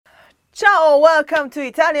Ciao, welcome to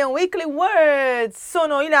Italian Weekly Words.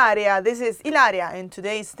 Sono Ilaria. This is Ilaria, and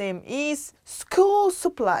today's theme is school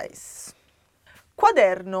supplies.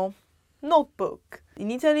 Quaderno, notebook.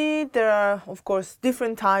 In Italy, there are, of course,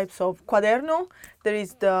 different types of quaderno. There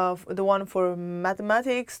is the one for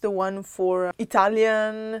mathematics, the one for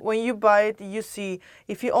Italian. When you buy it, you see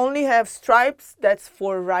if you only have stripes, that's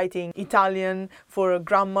for writing Italian, for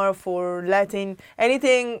grammar, for Latin,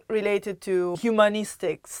 anything related to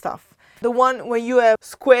humanistic stuff. The one when you have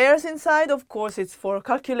squares inside, of course, it's for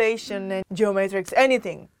calculation and geometrics,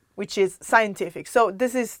 anything which is scientific. So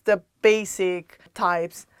this is the basic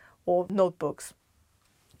types of notebooks.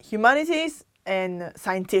 Humanities and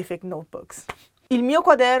scientific notebooks. Il mio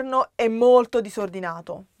quaderno è molto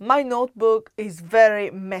disordinato. My notebook is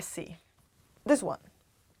very messy. This one.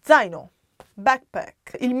 Zaino.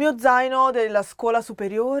 Backpack. Il mio zaino della scuola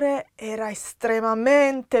superiore era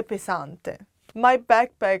estremamente pesante. My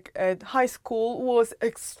backpack at high school was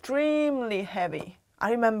extremely heavy.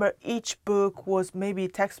 I remember each book was, maybe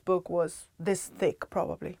textbook was this thick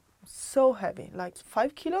probably. So heavy, like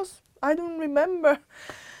 5 kilos? I don't remember.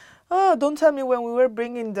 Oh, don't tell me when we were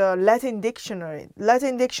bringing the Latin dictionary.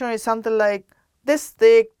 Latin dictionary is something like this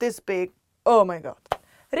thick, this big. Oh my god.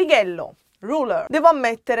 Righello, ruler. Devo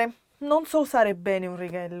ammettere, non so usare bene un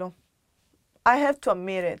righello. I have to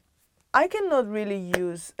admit it. I cannot really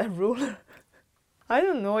use a ruler. I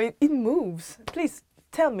don't know, it moves. Please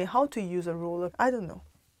tell me how to use a ruler. I don't know.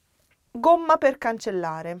 Gomma per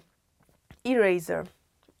cancellare. Eraser.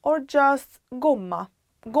 Or just gomma.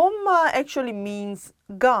 Gomma actually means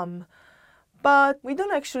gum. But we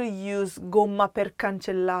don't actually use gomma per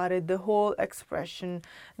cancellare, the whole expression,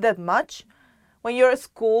 that much. When you're at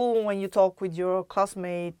school, when you talk with your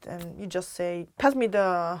classmate and you just say, pass me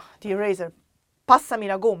the eraser, passami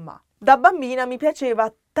la gomma. Da bambina mi piaceva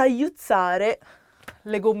tagliuzzare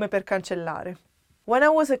le gomme per cancellare. When I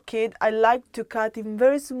was a kid, I liked to cut in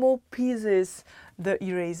very small pieces the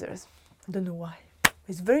erasers. I don't know why.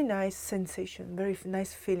 It's very nice sensation, very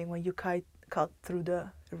nice feeling when you cut through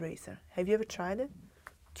the eraser. Have you ever tried it?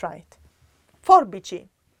 Try it. Forbici.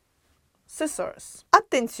 Scissors.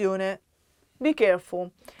 Attenzione. Be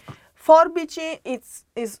careful. Forbici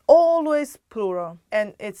is always plural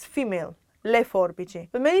and it's female. Le forbici.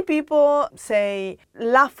 But many people say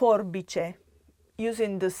la forbice,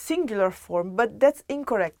 using the singular form, but that's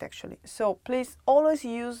incorrect actually. So please always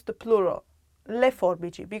use the plural, le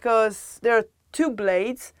forbici, because there are two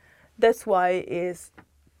blades, that's why it's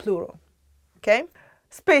plural. Okay?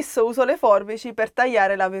 Spesso uso le forbici per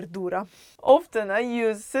tagliare la verdura. Often I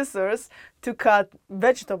use scissors to cut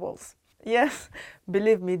vegetables. Yes,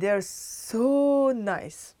 believe me, they're so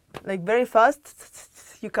nice. Like very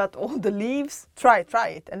fast, you cut all the leaves. Try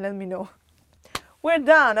it and let me know. We're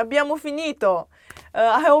done, abbiamo finito.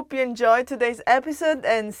 I hope you enjoyed today's episode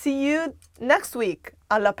and see you next week.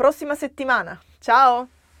 Alla prossima settimana. Ciao!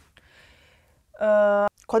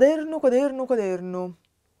 Quaderno.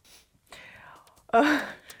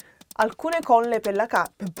 Alcune colle per la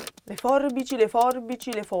le forbici.